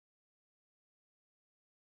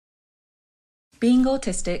Being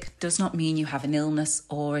autistic does not mean you have an illness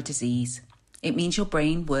or a disease. It means your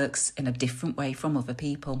brain works in a different way from other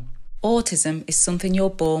people. Autism is something you're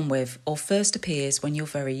born with or first appears when you're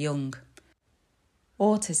very young.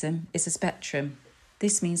 Autism is a spectrum.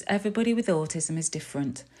 This means everybody with autism is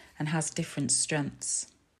different and has different strengths.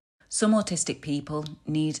 Some autistic people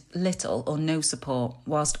need little or no support,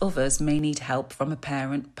 whilst others may need help from a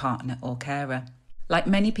parent, partner or carer. Like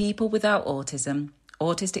many people without autism,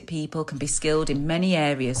 autistic people can be skilled in many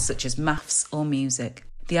areas such as maths or music.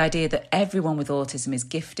 The idea that everyone with autism is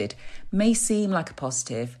gifted may seem like a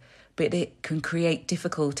positive, but it can create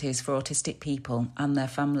difficulties for autistic people and their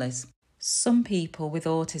families. Some people with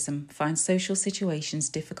autism find social situations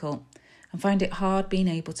difficult and find it hard being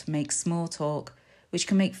able to make small talk, which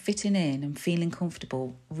can make fitting in and feeling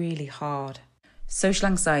comfortable really hard. Social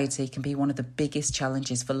anxiety can be one of the biggest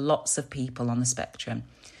challenges for lots of people on the spectrum,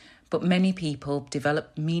 but many people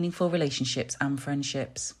develop meaningful relationships and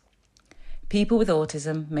friendships. People with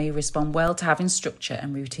autism may respond well to having structure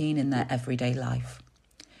and routine in their everyday life.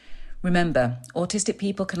 Remember, autistic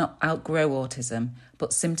people cannot outgrow autism,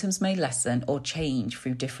 but symptoms may lessen or change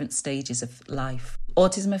through different stages of life.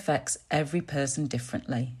 Autism affects every person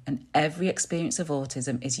differently, and every experience of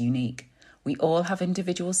autism is unique. We all have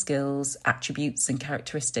individual skills, attributes, and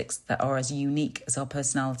characteristics that are as unique as our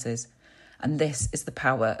personalities, and this is the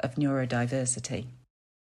power of neurodiversity.